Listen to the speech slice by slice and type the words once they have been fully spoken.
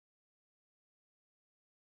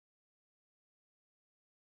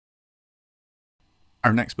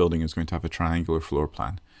Our next building is going to have a triangular floor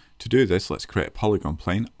plan. To do this, let's create a polygon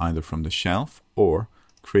plane either from the shelf or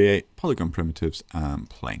create polygon primitives and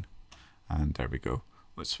plane. And there we go.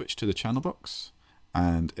 Let's switch to the channel box,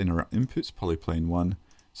 and in our inputs, polyplane 1,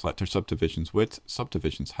 select our subdivisions width,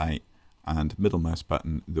 subdivisions height, and middle mouse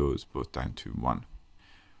button those both down to 1.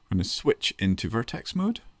 We're going to switch into vertex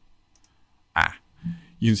mode.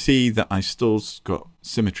 You can see that I still got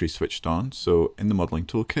symmetry switched on, so in the modeling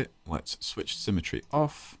toolkit, let's switch symmetry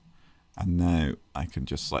off, and now I can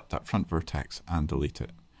just select that front vertex and delete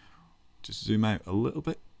it. Just zoom out a little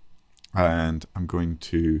bit, and I'm going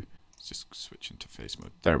to just switch into face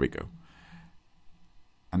mode. There we go.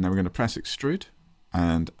 And now we're going to press extrude,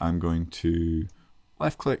 and I'm going to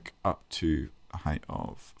left click up to a height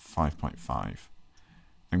of 5.5.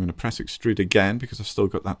 I'm going to press extrude again because I've still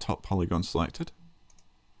got that top polygon selected.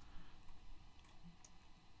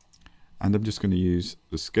 And I'm just going to use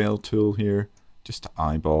the scale tool here just to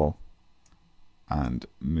eyeball and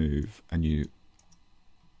move a new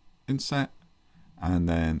inset, and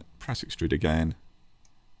then press extrude again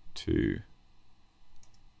to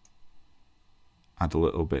add a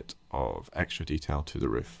little bit of extra detail to the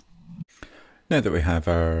roof. Now that we have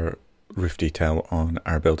our roof detail on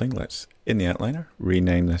our building, let's, in the outliner,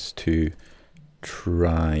 rename this to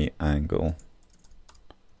triangle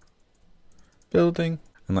building,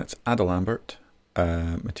 and let's add a Lambert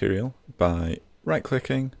material by right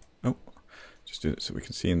clicking. Just do it so we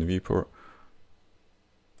can see in the viewport.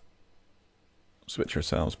 Switch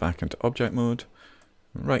ourselves back into object mode,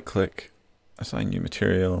 right click, assign new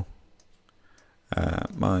material,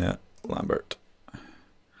 Maya Lambert.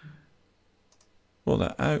 Roll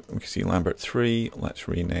that out, we can see Lambert 3. Let's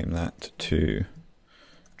rename that to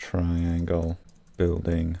triangle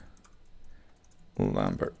building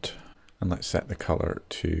Lambert, and let's set the color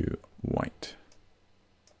to white.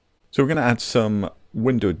 So we're going to add some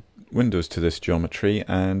windows to this geometry,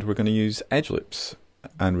 and we're going to use edge loops,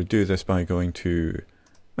 and we do this by going to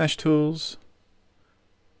mesh tools,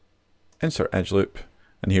 insert edge loop,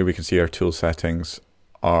 and here we can see our tool settings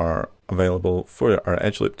are available for our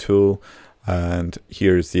edge loop tool. And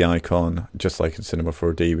here's the icon. Just like in Cinema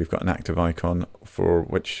 4D, we've got an active icon for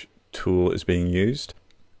which tool is being used.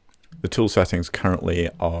 The tool settings currently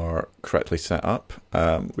are correctly set up.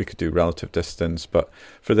 We could do relative distance, but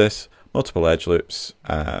for this, multiple edge loops,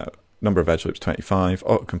 number of edge loops 25,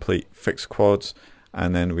 autocomplete, fixed quads,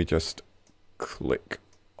 and then we just click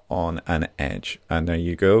on an edge, and there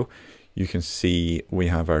you go. You can see we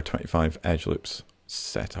have our 25 edge loops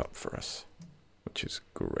set up for us, which is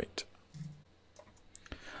great.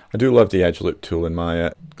 I do love the edge loop tool in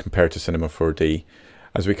Maya compared to Cinema 4D,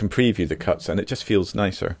 as we can preview the cuts and it just feels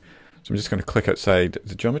nicer. So I'm just going to click outside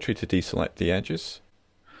the geometry to deselect the edges.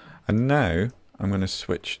 And now I'm going to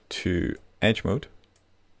switch to edge mode,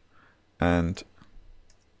 and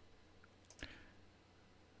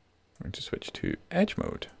I'm going to switch to edge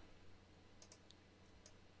mode.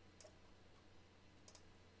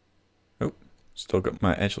 Oh, still got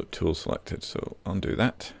my edge loop tool selected, so undo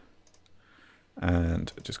that.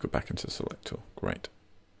 And just go back into the select tool. Great.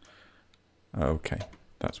 Okay,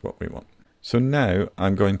 that's what we want. So now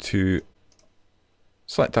I'm going to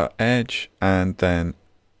select that edge and then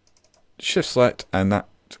shift select, and that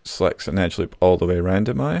selects an edge loop all the way around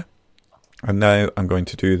in Maya. And now I'm going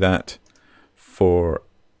to do that for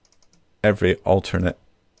every alternate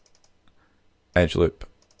edge loop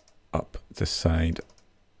up the side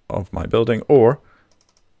of my building, or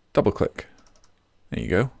double click. There you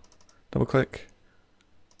go. Double click,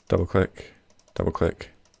 double click, double click,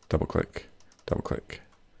 double click, double click,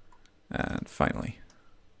 and finally.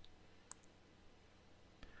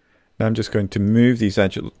 Now I'm just going to move these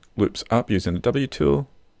edge loops up using the W tool,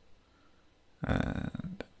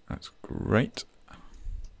 and that's great.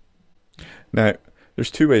 Now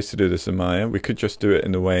there's two ways to do this in Maya. We could just do it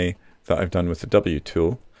in the way that I've done with the W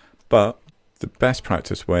tool, but the best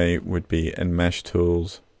practice way would be in Mesh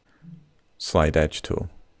Tools, Slide Edge tool.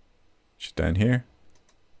 Just down here,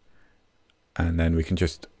 and then we can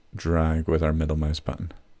just drag with our middle mouse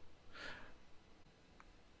button.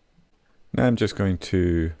 Now I'm just going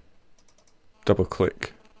to double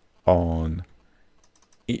click on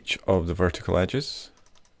each of the vertical edges.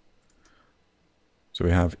 So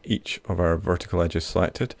we have each of our vertical edges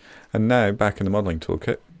selected, and now back in the modeling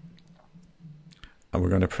toolkit, and we're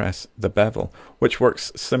going to press the bevel, which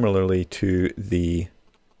works similarly to the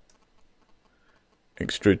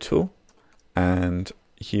extrude tool. And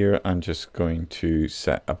here I'm just going to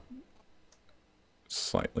set a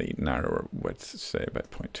slightly narrower width, say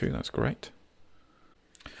about 0.2, that's great.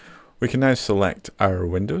 We can now select our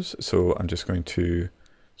windows, so I'm just going to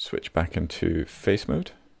switch back into face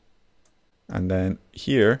mode. And then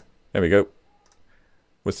here, there we go.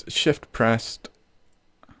 With shift pressed,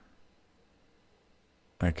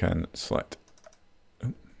 I can select.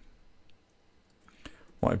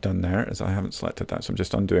 What I've done there is I haven't selected that, so I'm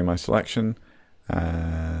just undoing my selection,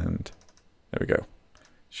 and there we go.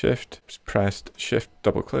 Shift pressed, shift,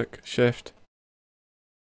 double click, shift.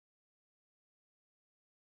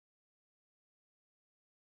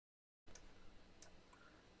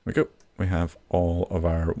 There we go. We have all of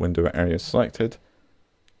our window areas selected.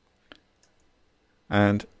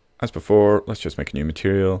 And as before, let's just make a new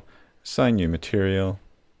material, assign new material.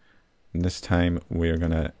 And this time we're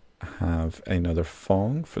going to have another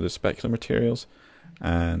Fong for the specular materials,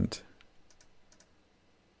 and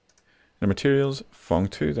the materials Fong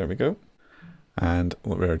 2, there we go. And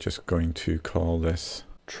we're just going to call this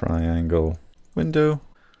triangle window.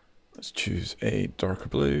 Let's choose a darker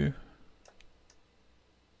blue.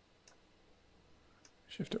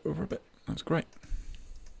 Shift it over a bit, that's great.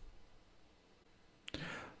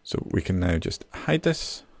 So we can now just hide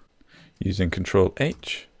this using Control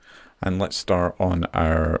H. And let's start on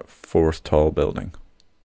our 4th tall building.